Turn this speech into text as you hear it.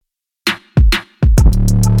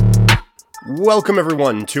Welcome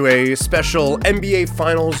everyone to a special NBA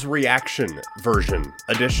Finals reaction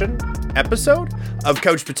edition episode of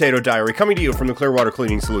Couch Potato Diary, coming to you from the Clearwater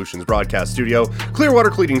Cleaning Solutions broadcast studio. Clearwater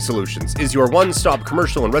Cleaning Solutions is your one-stop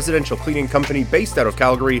commercial and residential cleaning company based out of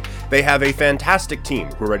Calgary. They have a fantastic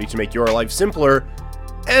team who are ready to make your life simpler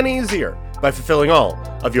and easier by fulfilling all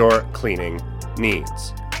of your cleaning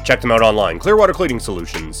needs. Check them out online,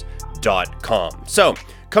 clearwatercleaningsolutions.com. So,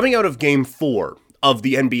 coming out of Game 4 of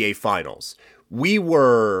the NBA Finals, we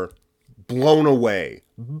were blown away,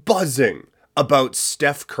 buzzing about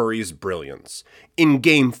Steph Curry's brilliance. In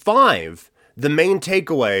Game 5, the main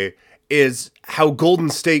takeaway is how Golden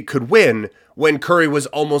State could win when Curry was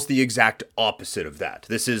almost the exact opposite of that.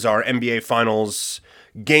 This is our NBA Finals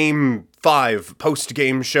Game 5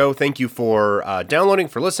 post-game show. Thank you for downloading,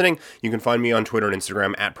 for listening. You can find me on Twitter and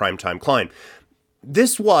Instagram at PrimetimeKlein.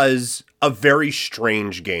 This was a very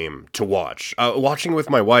strange game to watch. Watching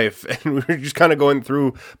with my wife, and we were just kind of going through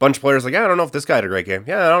a bunch of players like, yeah, I don't know if this guy had a great game.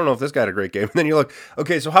 Yeah, I don't know if this guy had a great game. And then you look,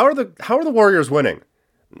 okay, so how are the Warriors winning?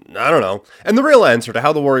 I don't know. And the real answer to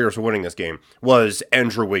how the Warriors were winning this game was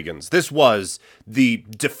Andrew Wiggins. This was the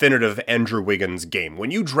definitive Andrew Wiggins game.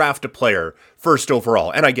 When you draft a player first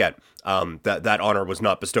overall, and I get that honor was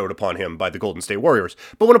not bestowed upon him by the Golden State Warriors,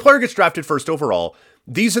 but when a player gets drafted first overall,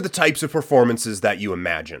 these are the types of performances that you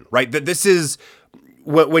imagine, right? That this is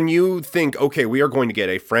when you think, okay, we are going to get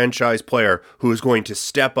a franchise player who is going to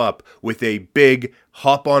step up with a big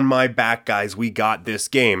hop on my back, guys, we got this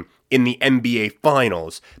game in the NBA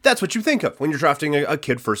Finals. That's what you think of when you're drafting a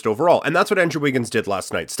kid first overall. And that's what Andrew Wiggins did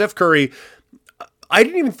last night. Steph Curry, I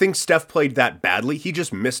didn't even think Steph played that badly. He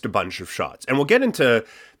just missed a bunch of shots. And we'll get into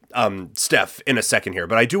Steph in a second here,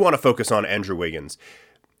 but I do want to focus on Andrew Wiggins.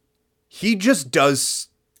 He just does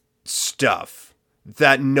stuff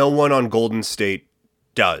that no one on Golden State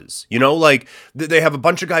does. You know, like they have a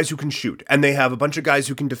bunch of guys who can shoot and they have a bunch of guys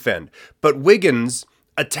who can defend. But Wiggins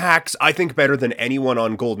attacks, I think, better than anyone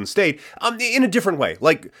on Golden State in a different way.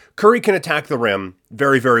 Like Curry can attack the rim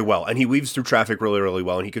very, very well, and he weaves through traffic really, really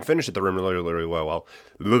well, and he can finish at the rim really, really well.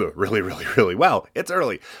 Really, really, really well. It's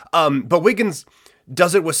early. But Wiggins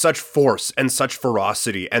does it with such force and such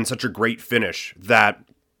ferocity and such a great finish that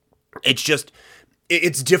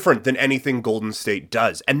it's different than anything Golden State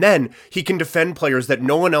does. And then he can defend players that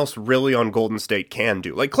no one else really on Golden State can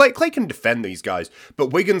do. Like Clay can defend these guys,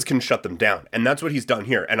 but Wiggins can shut them down. And that's what he's done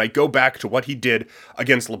here. And I go back to what he did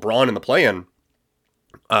against LeBron in the play-in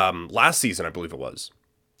last season, I believe it was.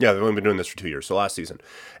 Yeah, they've only been doing this for 2 years, so last season.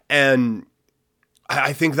 And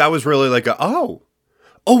I think that was really like oh,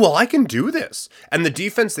 well, I can do this. And the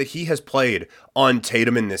defense that he has played on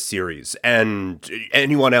Tatum in this series and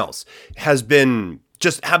anyone else has been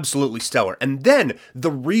just absolutely stellar. And then the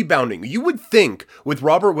rebounding. You would think with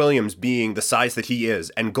Robert Williams being the size that he is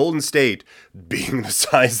and Golden State being the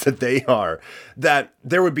size that they are, that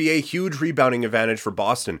there would be a huge rebounding advantage for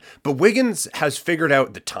Boston. But Wiggins has figured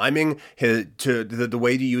out the timing, the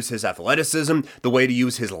way to use his athleticism, the way to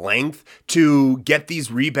use his length to get these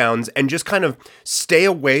rebounds and just kind of stay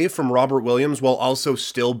away from Robert Williams while also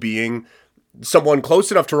still being someone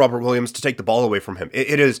close enough to Robert Williams to take the ball away from him.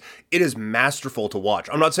 It is masterful to watch.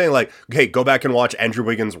 I'm not saying like, hey, go back and watch Andrew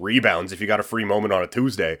Wiggins rebounds if you got a free moment on a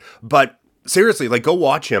Tuesday, but seriously, like go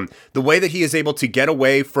watch him. The way that he is able to get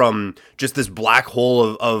away from just this black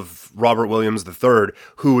hole of Robert Williams III,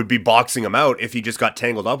 who would be boxing him out if he just got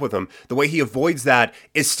tangled up with him. The way he avoids that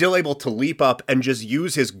is still able to leap up and just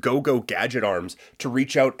use his go-go gadget arms to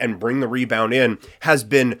reach out and bring the rebound in has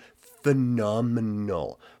been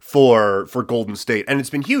phenomenal for Golden State. And it's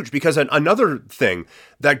been huge because another thing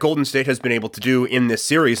that Golden State has been able to do in this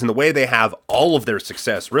series and the way they have all of their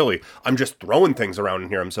success, really, I'm just throwing things around in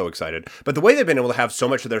here, I'm so excited, but the way they've been able to have so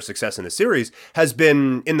much of their success in the series has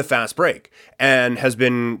been in the fast break and has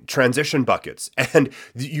been transition buckets. And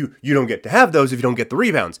you don't get to have those if you don't get the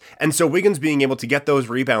rebounds. And so Wiggins being able to get those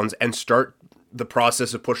rebounds and start the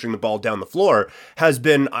process of pushing the ball down the floor has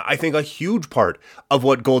been, I think, a huge part of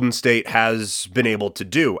what Golden State has been able to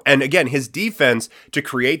do. And again, his defense to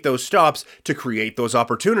create those stops, to create those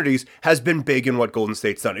opportunities has been big in what Golden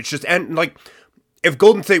State's done. It's just, and like, if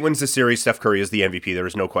Golden State wins the series, Steph Curry is the MVP. There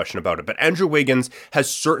is no question about it. But Andrew Wiggins has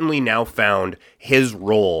certainly now found his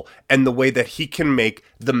role and the way that he can make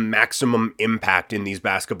the maximum impact in these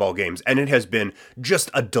basketball games. And it has been just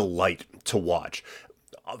a delight to watch.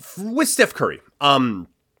 With Steph Curry,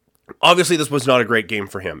 obviously this was not a great game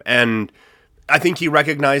for him. And I think he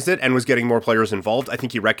recognized it and was getting more players involved. I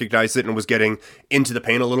think he recognized it and was getting into the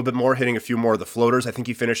paint a little bit more, hitting a few more of the floaters. I think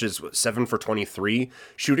he finishes 7 for 23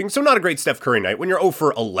 shooting. So not a great Steph Curry night. When you're 0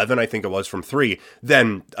 for 11, I think it was from 3,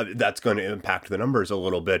 then that's going to impact the numbers a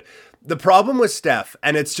little bit. The problem with Steph,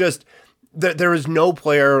 and it's just that there is no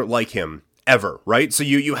player like him ever, right? So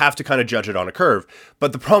you have to kind of judge it on a curve.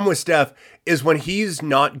 But the problem with Steph is when he's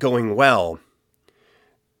not going well,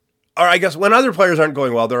 or I guess when other players aren't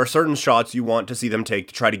going well, there are certain shots you want to see them take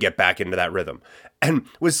to try to get back into that rhythm. And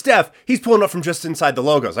with Steph, he's pulling up from just inside the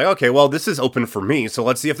logo. It's like, okay, well, this is open for me, so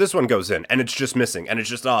let's see if this one goes in. And it's just missing, and it's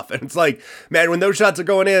just off. And it's like, man, when those shots are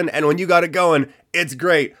going in, and when you got it going, it's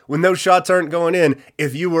great. When those shots aren't going in,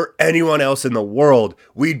 if you were anyone else in the world,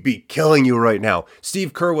 we'd be killing you right now.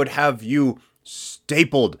 Steve Kerr would have you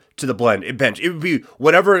stapled to the bench. It would be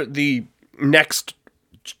whatever the next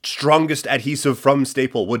strongest adhesive from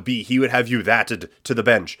staple would be, he would have you that to the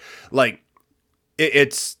bench. Like,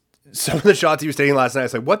 it's some of the shots he was taking last night. I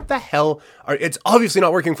was like, what the hell? It's obviously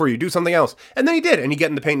not working for you. Do something else. And then he did, and he get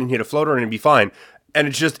in the paint and hit a floater and it'd be fine. And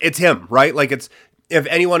it's him, right? Like, it's, if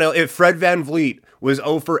anyone else, if Fred VanVleet was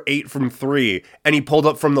 0 for 8 from 3 and he pulled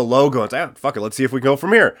up from the logo and said, oh, fuck it, let's see if we go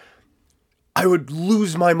from here, I would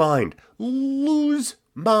lose my mind. Lose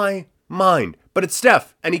my mind. But it's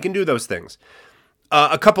Steph, and he can do those things.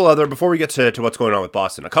 A couple other, before we get to what's going on with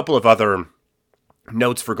Boston, a couple of other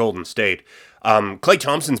notes for Golden State. Klay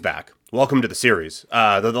Thompson's back. Welcome to the series.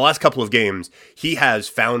 The last couple of games, he has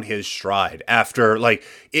found his stride after, like,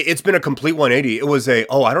 it's been a complete 180. It was I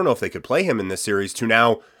don't know if they could play him in this series, to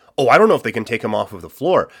now, I don't know if they can take him off of the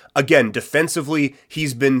floor. Again, defensively,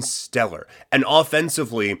 he's been stellar. And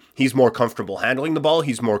offensively, he's more comfortable handling the ball.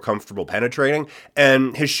 He's more comfortable penetrating.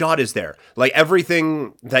 And his shot is there. Like,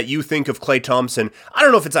 everything that you think of Klay Thompson, I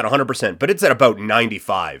don't know if it's at 100%, but it's at about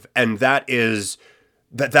 95. And that is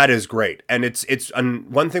great. And it's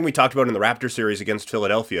one thing we talked about in the Raptor series against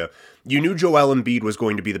Philadelphia. You knew Joel Embiid was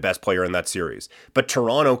going to be the best player in that series, but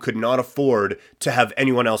Toronto could not afford to have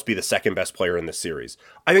anyone else be the second best player in this series.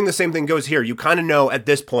 I think the same thing goes here. You kind of know at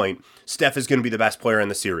this point, Steph is going to be the best player in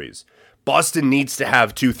the series. Boston needs to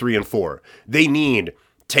have 2, 3, and 4. They need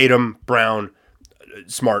Tatum, Brown,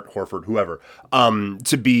 Smart, Horford, whoever,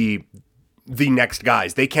 to be the next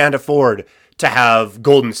guys. They can't afford to have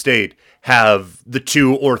Golden State have the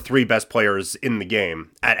 2 or 3 best players in the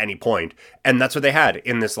game at any point. And that's what they had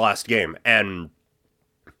in this last game. And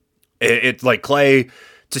it's like Klay,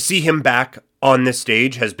 to see him back on this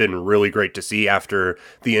stage has been really great to see after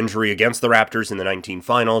the injury against the Raptors in the 19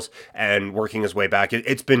 finals and working his way back.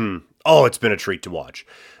 It's been a treat to watch.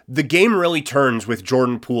 The game really turns with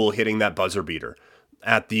Jordan Poole hitting that buzzer beater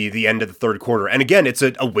at the end of the third quarter. And again, it's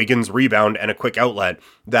a Wiggins rebound and a quick outlet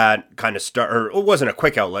that kind of or it wasn't a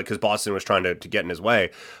quick outlet because Boston was trying to get in his way,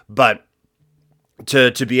 but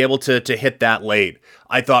to be able to hit that late,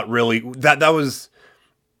 I thought really that was,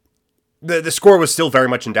 the score was still very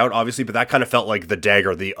much in doubt, obviously, but that kind of felt like the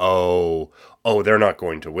dagger, they're not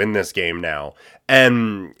going to win this game now.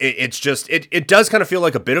 And it does kind of feel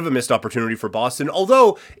like a bit of a missed opportunity for Boston,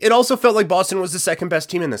 although it also felt like Boston was the second best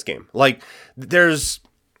team in this game. Like, there's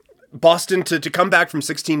Boston to come back from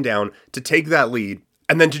 16 down, to take that lead,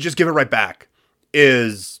 and then to just give it right back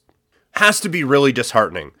has to be really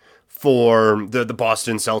disheartening for the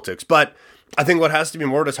Boston Celtics. But I think what has to be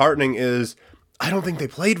more disheartening is I don't think they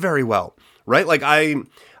played very well, right? Like,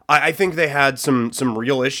 I think they had some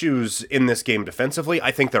real issues in this game defensively. I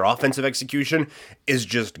think their offensive execution is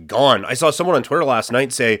just gone. I saw someone on Twitter last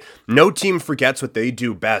night say, no team forgets what they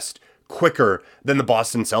do best quicker than the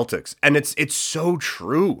Boston Celtics. And it's so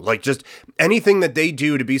true. Like, just anything that they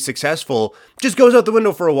do to be successful just goes out the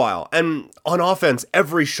window for a while. And on offense,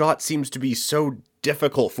 every shot seems to be so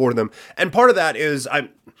difficult for them. And part of that is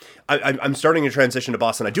I'm starting to transition to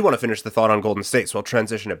Boston. I do want to finish the thought on Golden State, so I'll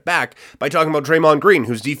transition it back by talking about Draymond Green,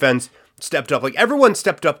 whose defense stepped up. Like, everyone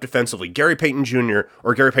stepped up defensively. Gary Payton II,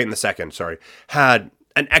 had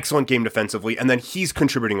an excellent game defensively, and then he's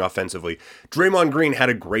contributing offensively. Draymond Green had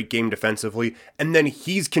a great game defensively, and then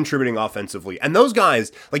he's contributing offensively. And those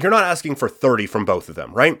guys, like, you're not asking for 30 from both of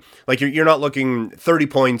them, right? Like, you're not looking 30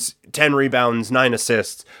 points, 10 rebounds, 9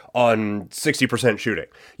 assists on 60% shooting.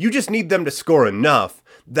 You just need them to score enough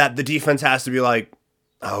that the defense has to be like,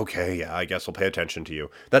 okay, yeah, I guess we'll pay attention to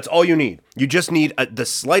you. That's all you need. You just need the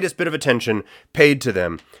slightest bit of attention paid to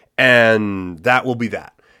them, and that will be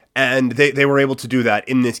that. And they were able to do that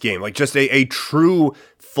in this game. Like, just a true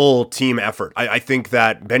full team effort. I think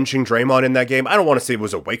that benching Draymond in that game, I don't want to say it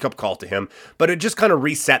was a wake-up call to him, but it just kind of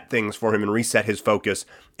reset things for him and reset his focus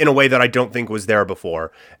in a way that I don't think was there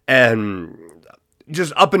before. And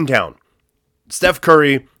just up and down. Steph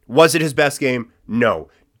Curry Was it his best game? No.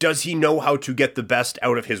 Does he know how to get the best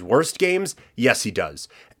out of his worst games? Yes, he does.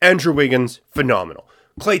 Andrew Wiggins, phenomenal.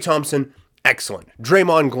 Klay Thompson, excellent.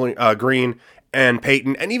 Draymond Green and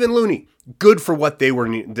Peyton and even Looney, good for what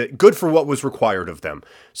was required of them.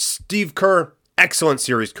 Steve Kerr, excellent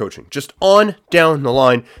series coaching. Just on down the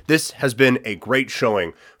line, this has been a great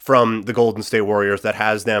showing from the Golden State Warriors that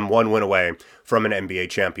has them one win away from an NBA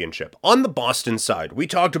championship. On the Boston side, we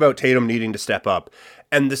talked about Tatum needing to step up,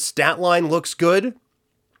 and the stat line looks good.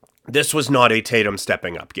 This was not a Tatum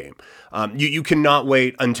stepping up game. You cannot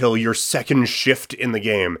wait until your second shift in the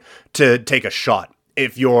game to take a shot.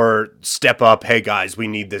 If your step up, hey guys, we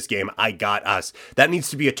need this game, I got us. That needs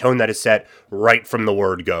to be a tone that is set right from the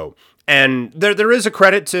word go. And there is a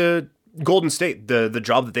credit to Golden State, the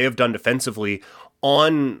job that they have done defensively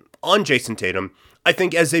on Jason Tatum, I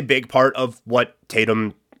think as a big part of what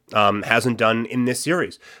Tatum hasn't done in this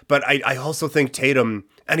series. But I also think Tatum,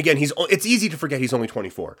 and again, it's easy to forget he's only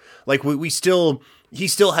 24. Like he still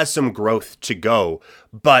has some growth to go,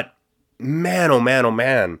 but man, oh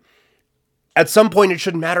man, at some point it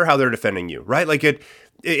shouldn't matter how they're defending you, right? Like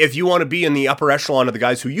if you want to be in the upper echelon of the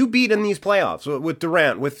guys who you beat in these playoffs with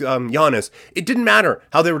Durant, with Giannis, it didn't matter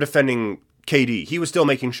how they were defending KD. He was still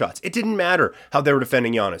making shots. It didn't matter how they were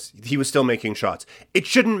defending Giannis. He was still making shots. It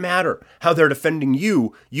shouldn't matter how they're defending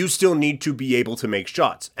you. You still need to be able to make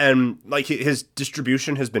shots. And like his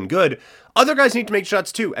distribution has been good. Other guys need to make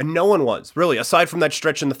shots too, and no one was, really. Aside from that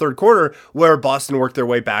stretch in the third quarter where Boston worked their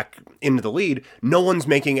way back into the lead, no one's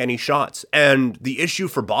making any shots. And the issue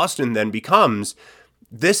for Boston then becomes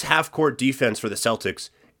this half-court defense for the Celtics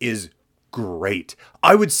is great.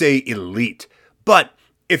 I would say elite. But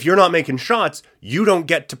if you're not making shots, you don't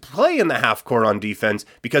get to play in the half court on defense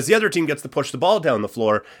because the other team gets to push the ball down the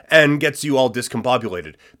floor and gets you all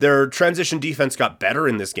discombobulated. Their transition defense got better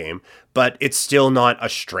in this game, but it's still not a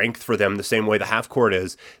strength for them the same way the half court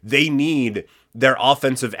is. They need their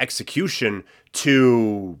offensive execution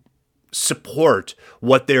to support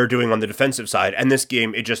what they're doing on the defensive side. And this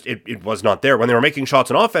game, it was not there. When they were making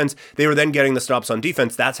shots on offense, they were then getting the stops on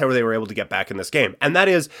defense. That's how they were able to get back in this game. And that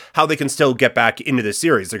is how they can still get back into this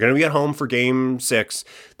series. They're going to be at home for game 6.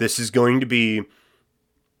 This is going to be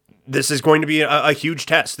a huge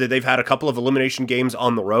test. They've had a couple of elimination games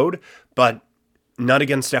on the road, but not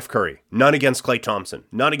against Steph Curry, not against Klay Thompson,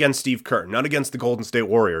 not against Steve Kerr, not against the Golden State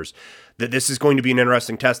Warriors. That this is going to be an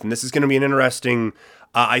interesting test, and this is going to be an interesting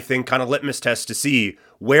I think, kind of litmus test to see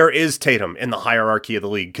where is Tatum in the hierarchy of the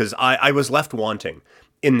league, because I was left wanting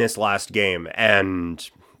in this last game, and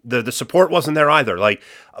the support wasn't there either. Like,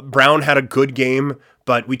 Brown had a good game,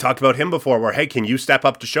 but we talked about him before where, hey, can you step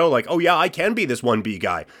up to show, like, oh yeah, I can be this 1B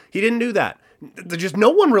guy. He didn't do that. Just no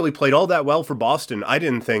one really played all that well for Boston, I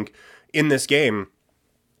didn't think, in this game.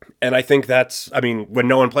 And I think when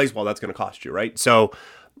no one plays well, that's going to cost you, right? So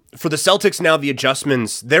for the Celtics now, the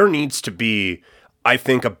adjustments, there needs to be, I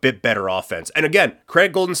think, a bit better offense. And again,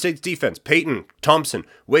 credit Golden State's defense. Peyton, Thompson,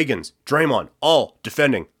 Wiggins, Draymond, all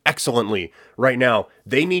defending excellently right now.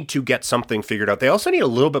 They need to get something figured out. They also need a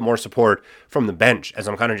little bit more support from the bench, as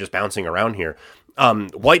I'm kind of just bouncing around here.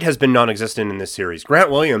 White has been non-existent in this series.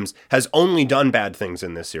 Grant Williams has only done bad things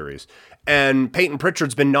in this series. And Peyton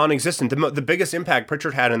Pritchard's been non-existent. The biggest impact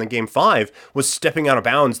Pritchard had in the game 5 was stepping out of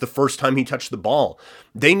bounds the first time he touched the ball.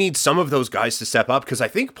 They need some of those guys to step up, because I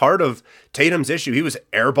think part of Tatum's issue, he was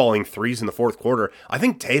airballing threes in the fourth quarter. I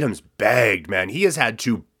think Tatum's bagged, man. He has had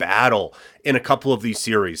to battle in a couple of these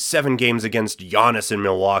series. 7 games against Giannis in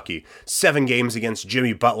Milwaukee. 7 games against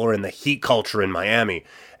Jimmy Butler and the Heat culture in Miami.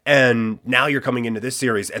 And now you're coming into this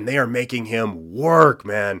series and they are making him work,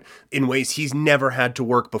 man, in ways he's never had to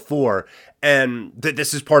work before. And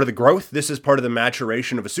this is part of the growth. This is part of the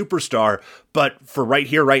maturation of a superstar. But for right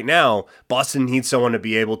here, right now, Boston needs someone to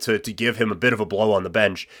be able to give him a bit of a blow on the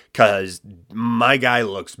bench, because my guy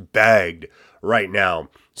looks bagged right now.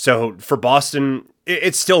 So for Boston,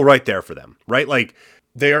 it's still right there for them, right? Like,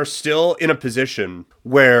 they are still in a position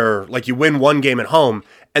where, like, you win one game at home,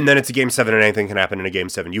 and then it's a game 7 and anything can happen in a game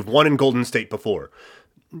 7. You've won in Golden State before.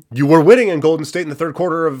 You were winning in Golden State in the third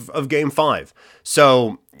quarter of game 5.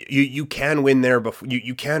 So you can win there before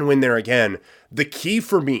you can win there again. The key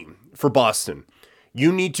for me, for Boston,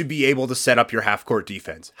 you need to be able to set up your half-court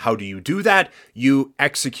defense. How do you do that? You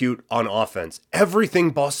execute on offense.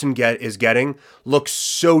 Everything Boston is getting looks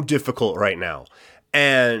so difficult right now.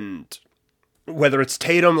 And whether it's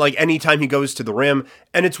Tatum, like anytime he goes to the rim,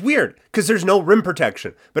 and it's weird because there's no rim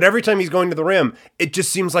protection, but every time he's going to the rim, it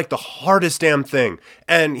just seems like the hardest damn thing,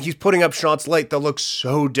 and he's putting up shots late that look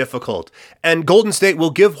so difficult, and Golden State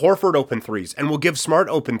will give Horford open threes, and will give Smart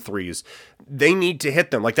open threes. They need to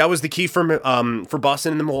hit them. Like, that was the key for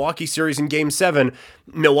Boston in the Milwaukee series in Game 7.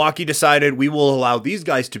 Milwaukee decided, we will allow these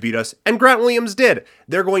guys to beat us, and Grant Williams did.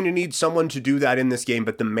 They're going to need someone to do that in this game,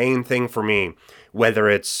 but the main thing for me, whether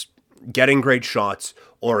it's getting great shots,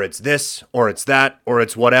 or it's this, or it's that, or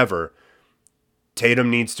it's whatever, Tatum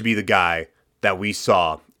needs to be the guy that we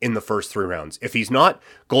saw in the first 3 rounds. If he's not,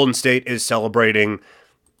 Golden State is celebrating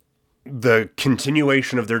the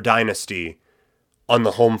continuation of their dynasty on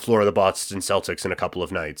the home floor of the Boston Celtics in a couple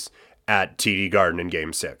of nights at TD Garden in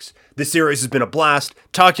Game 6. This series has been a blast.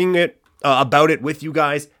 Talking about it with you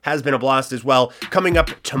guys has been a blast as well. Coming up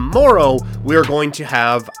tomorrow, we're going to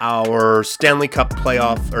have our Stanley Cup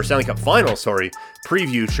Final,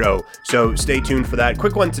 preview show. So stay tuned for that.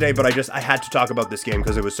 Quick one today, but I had to talk about this game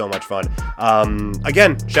because it was so much fun.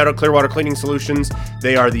 Again, shout out Clearwater Cleaning Solutions.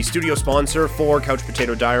 They are the studio sponsor for Couch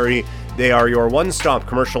Potato Diary. They are your one-stop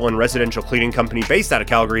commercial and residential cleaning company based out of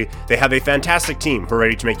Calgary. They have a fantastic team who are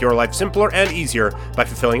ready to make your life simpler and easier by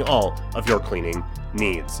fulfilling all of your cleaning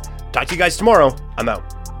needs. Talk to you guys tomorrow. I'm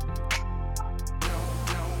out.